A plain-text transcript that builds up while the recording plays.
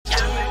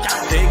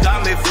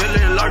got me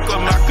feeling like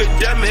I'm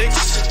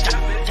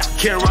Akademiks.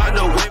 Can't ride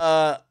no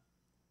way.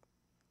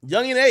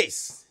 Yungeen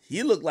Ace,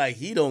 he looked like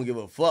he don't give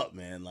a fuck,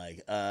 man.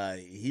 Like,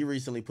 he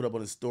recently put up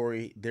on his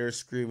story, they're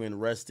screaming,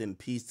 rest in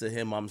peace to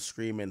him. I'm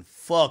screaming,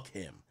 fuck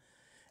him.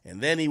 And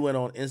then he went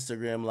on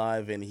Instagram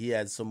Live and he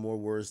had some more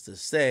words to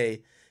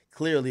say,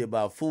 clearly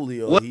about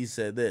Foolio. He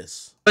said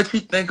this. What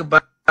you think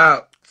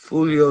about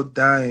Foolio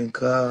dying,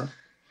 cuz?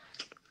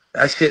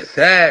 That shit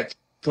sad,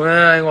 twin.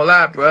 I ain't gonna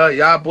lie, bro.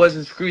 Y'all boys in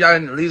the street, y'all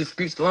didn't leave the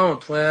streets alone,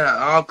 twin.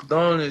 All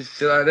condone and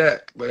shit like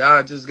that. But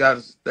y'all just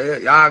gotta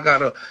stay. Y'all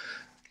gotta.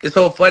 It's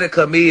so funny,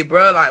 cause me,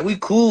 bro, like we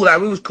cool, like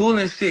we was cool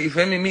and shit. You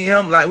feel me? Me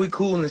and him, like we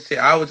cool and shit.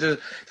 I was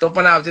just so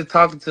funny. I was just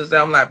talking to him.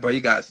 I'm like, bro,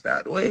 you gotta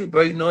stop the way,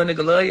 bro. You know a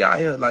nigga love you out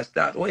here. Like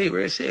stop the way,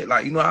 real shit.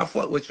 Like you know I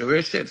fuck with you,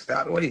 real shit.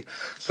 Stop the way.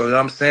 So you know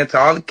what I'm saying to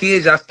all the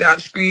kids, y'all stay out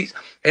the streets.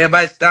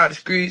 Everybody stay out the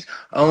streets.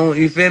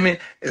 You feel me?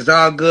 It's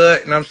all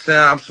good. And I'm saying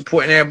I'm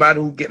supporting everybody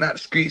who getting out the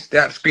streets. Stay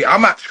out the street.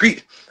 I'm out the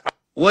street.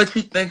 What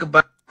you think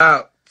about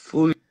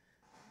Foolio?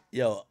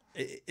 Yo,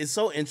 it's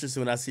so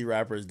interesting when I see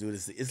rappers do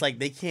this. It's like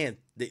they can't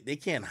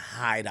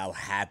hide how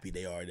happy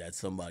they are that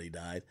somebody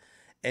died.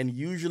 And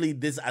usually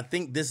I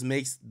think this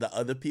makes the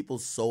other people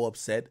so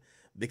upset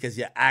because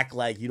you act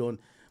like you don't,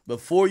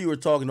 before you were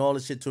talking all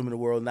the shit to them in the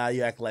world, now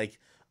you act like,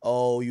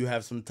 oh, you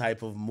have some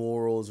type of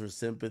morals or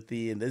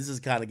sympathy. And this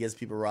just kind of gets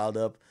people riled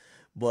up.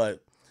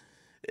 But,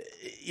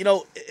 you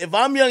know, if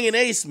I'm Yungeen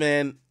Ace,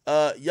 man,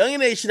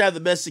 Yungeen Ace should have the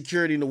best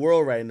security in the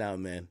world right now,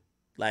 man.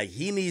 Like,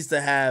 he needs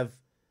to have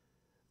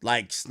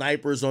like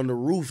snipers on the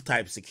roof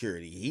type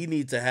security. He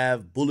needs to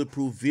have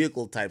bulletproof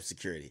vehicle type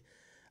security.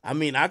 I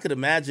mean, I could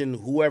imagine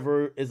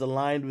whoever is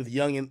aligned with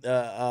Yungeen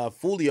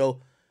Foolio,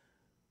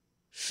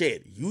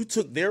 shit, you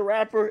took their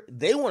rapper,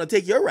 they want to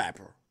take your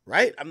rapper,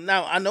 right?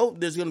 Now, I know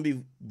there's going to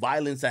be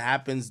violence that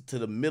happens to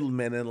the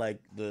middlemen and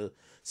like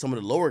some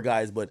of the lower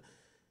guys, but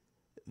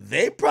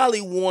they probably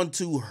want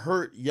to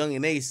hurt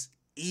Yungeen Ace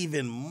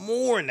even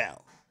more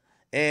now.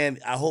 And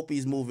I hope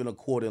he's moving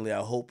accordingly. I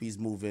hope he's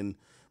moving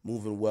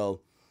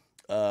well.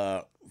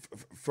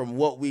 From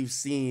what we've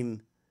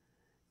seen,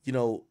 you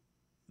know,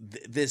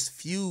 this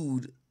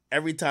feud,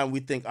 every time we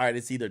think, all right,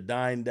 it's either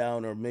dying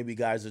down or maybe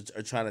guys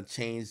are trying to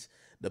change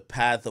the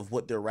path of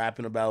what they're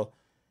rapping about,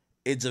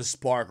 it just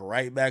sparked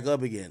right back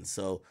up again.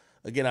 So,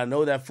 again, I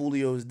know that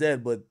Foolio is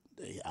dead, but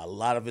a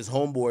lot of his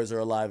homeboys are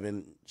alive,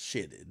 and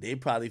shit, they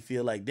probably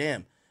feel like,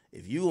 damn,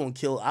 if you gonna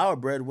kill our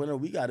breadwinner,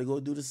 we got to go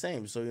do the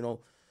same. So, you know,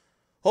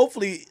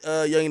 hopefully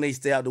Yungeen Ace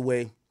stay out the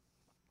way.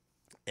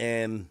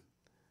 And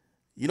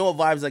you know what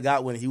vibes I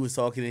got when he was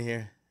talking in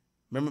here?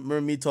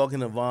 Remember me talking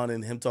to Vaughn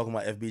and him talking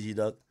about FBG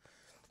Duck?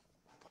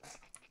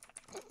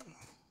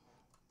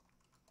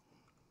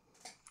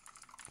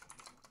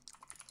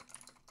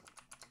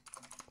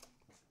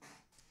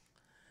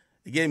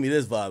 He gave me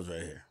this vibes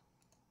right here.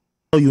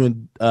 Oh, you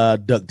and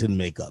Duck didn't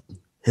make up.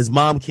 His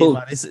mom came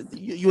out. They said,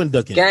 you and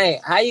Duck. Gang,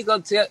 how you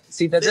gonna tell?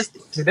 See that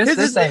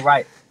this ain't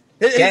right.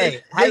 Gang,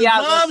 how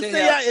y'all gonna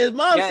say his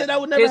mom said I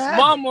would never happen. His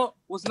mama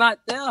was not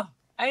there.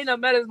 I ain't never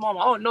met his mama.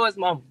 I don't know his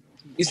mama.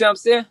 You see what I'm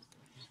saying?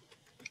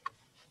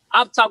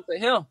 I've talked to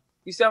him.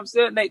 You see what I'm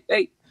saying?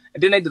 They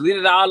and then they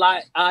deleted all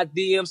our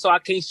DMs, so I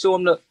can't show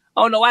them the.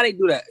 I don't know why they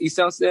do that. You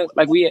see what I'm saying?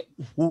 Like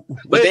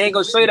but they ain't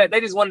gonna show you that. They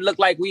just want to look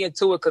like we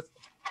into it because.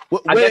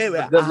 Wait.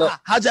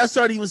 How'd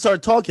y'all even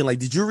start talking? Like,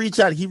 did you reach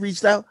out? He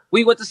reached out.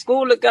 We went to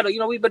school together. You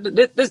know, but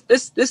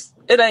this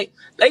it ain't.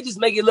 They just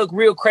make it look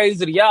real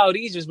crazy to y'all.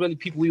 These just really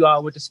people we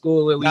all went to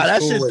school with. Nah,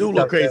 that shit do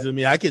look crazy to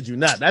me. I kid you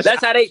not. That's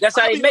how they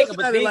make it.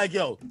 But like,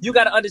 yo, you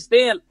gotta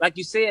understand, like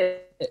you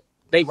said,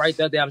 they right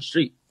there down the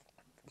street.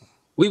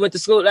 We went to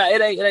school.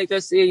 It ain't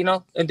that serious, you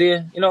know. And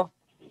then, you know,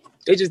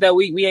 it's just that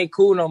we ain't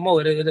cool no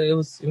more. It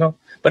was, you know,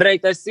 but it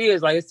ain't that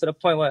serious. Like, it's to the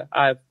point where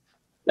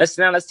let's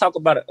talk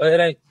about it. It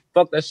ain't.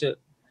 Fuck that shit.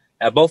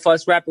 Both of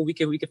us rapping, we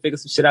can figure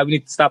some shit out. We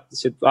need to stop the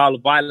shit, all the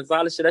violence,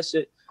 all the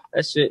shit.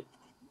 That shit.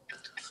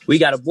 We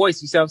got a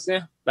voice. You see what I'm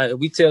saying? Like, if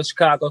we tell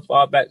Chicago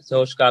fall back,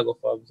 tell Chicago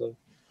fall back.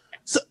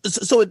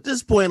 So at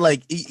this point,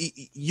 like,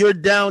 you're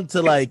down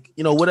to, like,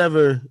 you know,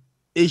 whatever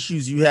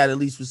issues you had, at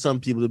least with some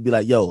people, to be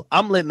like, yo,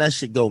 I'm letting that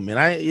shit go, man.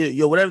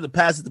 Whatever the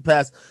past is the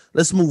past.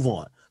 Let's move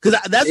on. Because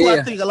that's what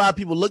I think a lot of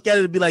people look at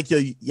it and be like, yo,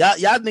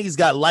 y'all niggas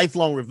got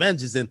lifelong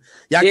revenges. And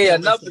y'all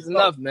enough is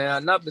enough,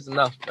 man. Enough is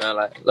enough, man.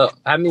 Like, look,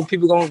 how many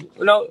people gonna,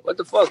 you know, what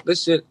the fuck?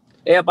 This shit,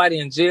 everybody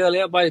in jail,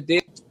 everybody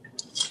dead.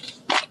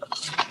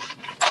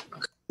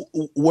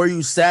 Were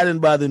you saddened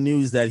by the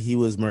news that he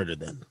was murdered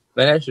then?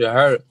 Man, that shit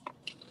hurt.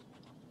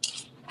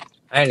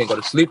 I ain't even go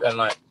to sleep at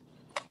night.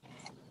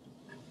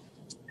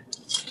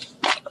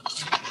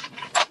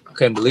 I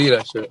can't believe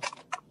that shit.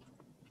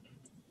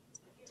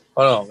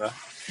 Hold on, man.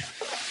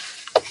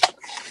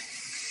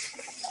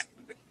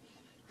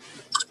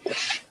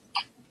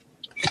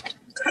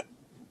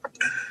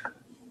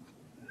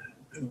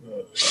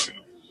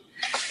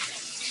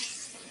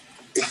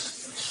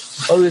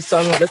 Oh, let's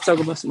talk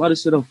about some other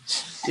shit.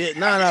 Yeah,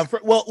 nah.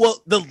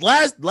 Well, the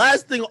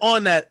last thing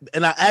on that,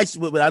 and I asked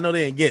you, but I know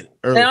they didn't get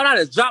it. Man, I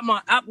just dropped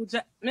my Apple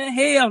Jack. Man,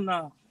 hell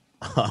no.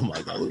 Oh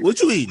my god,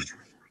 what you eating?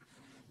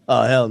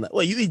 Oh hell no!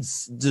 Well, you need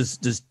just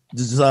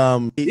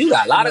You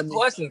got a lot of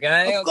questions,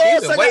 gang. Of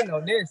course, I waiting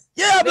on this.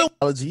 Yeah, I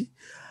mean,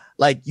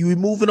 like you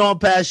moving on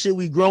past shit.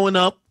 We growing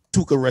up.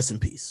 Tuka, rest in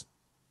peace.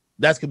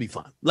 That's gonna be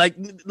fine. Like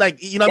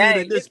you know what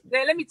I mean?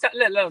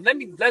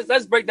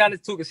 Let's break down this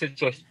Tuka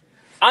situation.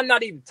 I'm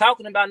not even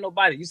talking about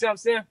nobody. You see what I'm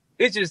saying?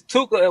 It's just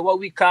Tuka at what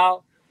we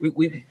call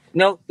we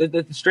know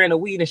the strand of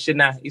weed and shit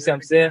now. You see what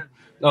I'm saying?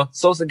 No,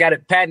 Sosa got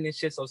it patent and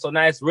shit. So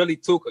now it's really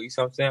Tuka. You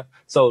see what I'm saying?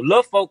 So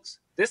little folks,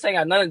 this ain't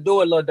got nothing to do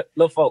with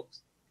little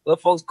folks.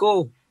 Little folks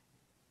cool.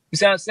 You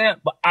see what I'm saying?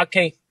 But I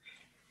can't.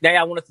 Now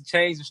I want us to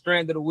change the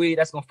strand of the weed.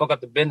 That's gonna fuck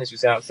up the business. You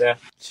see what I'm saying?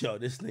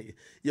 This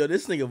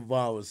nigga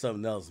Vaughn was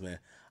something else, man.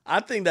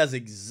 I think that's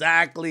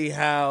exactly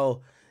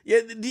how. Yeah,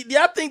 do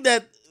y'all think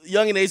that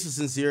Yungeen Ace was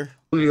sincere?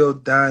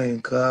 Foolio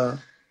dying, cuz.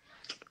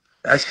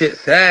 That shit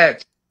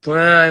sad, twin.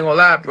 I ain't gonna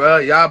lie, bro.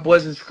 Y'all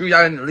boys in the street,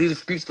 y'all didn't leave the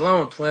streets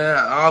alone, twin.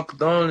 All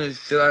condone and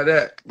shit like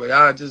that. But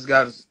y'all just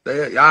gotta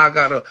stay. Y'all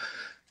gotta.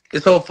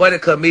 It's so funny,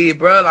 cause me,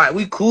 bro, like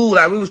we cool,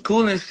 like we was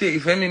cool and shit.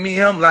 You feel me? Me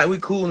and him, like we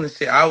cool and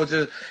shit. I was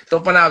just so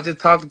funny. I was just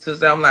talking to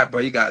him. I'm like,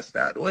 bro, you gotta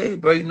stop the way,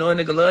 bro. You know a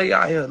nigga love you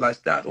out here. Like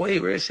stop the way,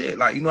 real shit.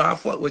 Like you know I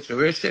fuck with you,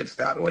 real shit.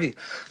 Stop the way.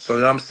 So you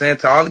know what I'm saying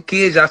to all the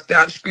kids, y'all stay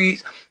out the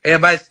streets.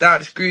 Everybody stay out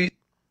the streets.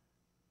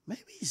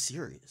 Maybe he's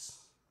serious.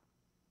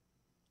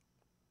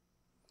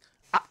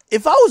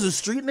 If I was a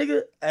street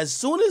nigga, as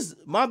soon as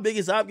my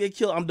biggest op get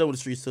killed, I'm done with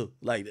the streets too.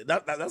 Like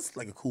that's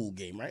like a cool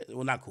game, right?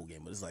 Well, not cool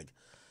game, but it's like,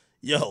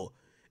 yo.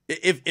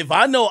 If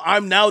I know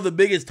I'm now the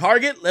biggest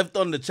target left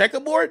on the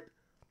checkerboard,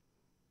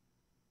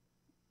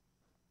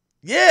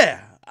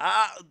 yeah,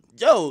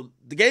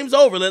 the game's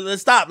over.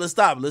 Let's stop.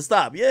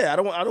 Yeah, I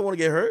don't want to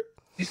get hurt.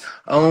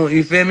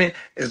 You feel me?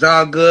 It's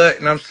all good,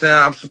 and I'm saying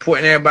I'm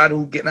supporting everybody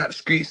who getting out the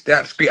streets, stay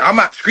out the street. I'm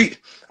out the street.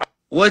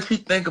 What you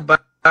think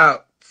about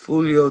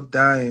Foolio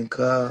dying,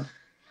 cuz?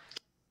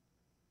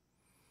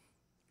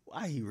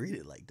 Why he read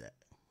it like that?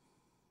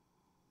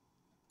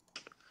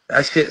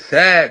 That shit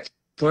sad.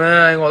 Twin,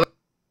 I ain't gonna.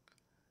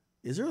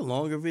 Is there a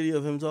longer video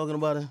of him talking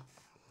about it?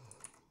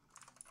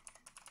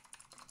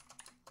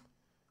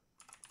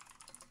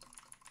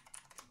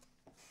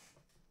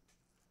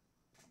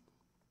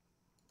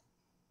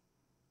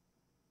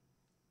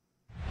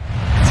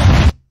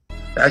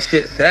 That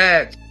shit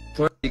sad.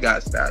 Twin, you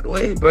gotta stop the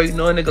way, bro. You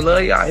know a nigga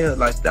love you out here.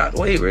 Like stop the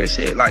way, real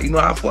shit. Like you know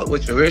I fuck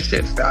with you, real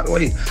shit. Stop the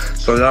way.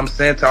 So you know what I'm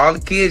saying to all the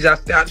kids, y'all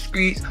stay out the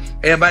streets.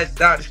 Everybody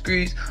stay out the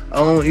streets.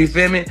 You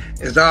feel me?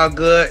 It's all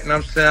good, and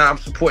I'm saying I'm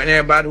supporting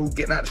everybody who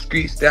getting out the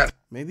streets. Stay out.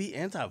 Maybe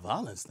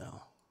anti-violence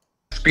now.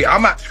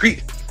 I'm out the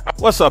street.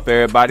 What's up,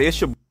 everybody? It's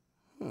your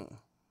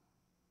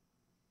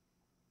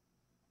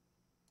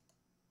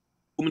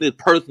this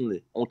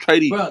personally on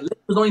trading. Bro,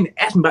 don't even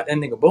ask me about that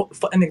nigga, bro. The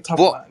fuck that nigga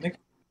talking about, nigga.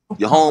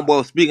 Your homeboy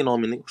was speaking on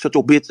me, nigga. Shut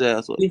your bitch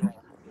ass up.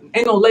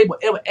 Ain't no label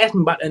ever ask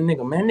me about that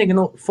nigga, man. Nigga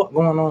know what the fuck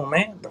going on,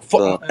 man. The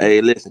fuck. Hey,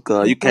 listen,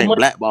 cuz you can't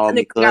blackball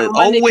me, cuz.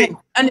 Oh wait,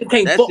 that nigga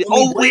can't fuck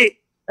with me.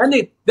 That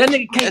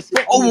nigga can't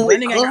fuck with me. That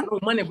nigga ain't got no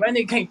money, bro. That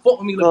nigga can't fuck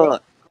with me,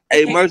 look.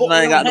 Hey, Merchant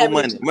ain't got no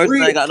money.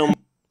 Merchant ain't got no money.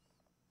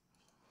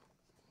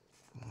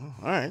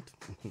 All right.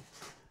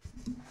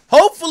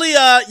 Hopefully,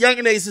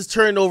 Yungeen Ace has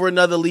turned over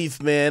another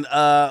leaf, man.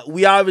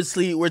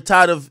 We're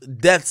tired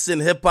of deaths in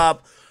hip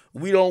hop.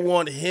 We don't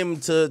want him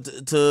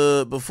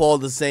to befall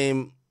the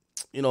same,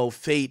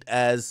 fate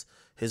as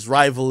his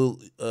rival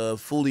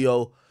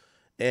Foolio,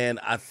 and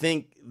I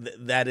think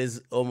that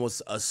is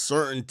almost a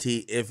certainty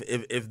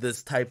if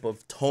this type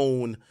of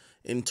tone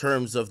in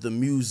terms of the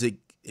music,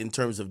 in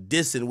terms of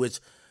dissing, which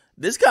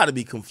this got to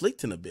be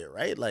conflicting a bit,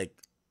 right? Like,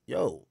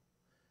 yo.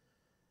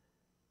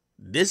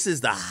 This is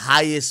the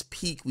highest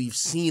peak we've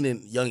seen in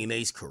Yungeen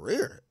Ace's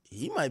career.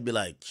 He might be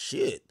like,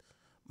 shit,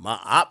 my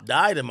op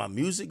died and my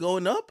music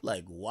going up?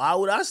 Like, why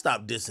would I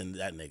stop dissing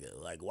that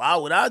nigga? Like, why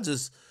would I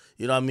just,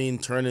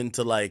 turn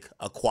into like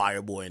a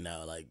choir boy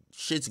now? Like,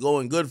 shit's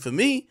going good for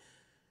me.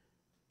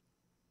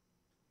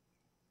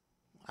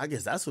 I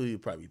guess that's what you're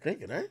probably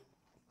thinking, right?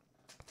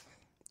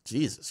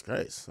 Jesus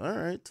Christ. All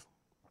right.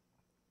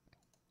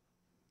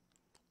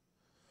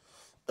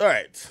 All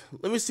right.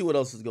 Let me see what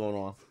else is going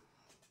on.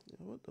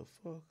 What the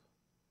fuck?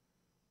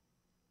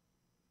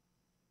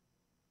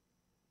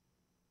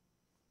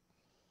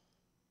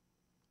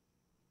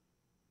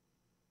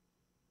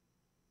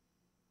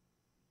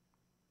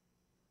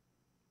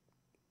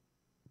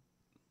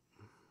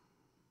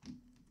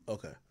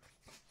 Okay.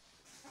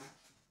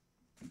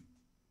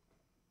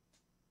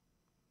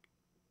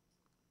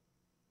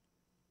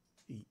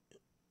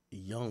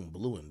 Young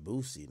Blue and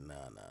Boosie.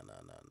 Nah.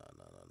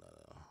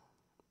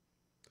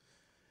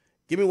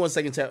 Give me 1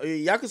 second, chat.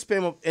 Y'all can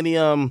spam up any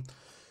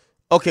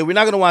Okay, we're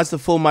not gonna watch the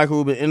full Michael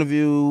Rubin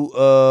interview.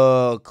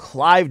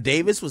 Clive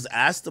Davis was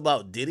asked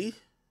about Diddy.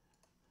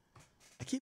 I keep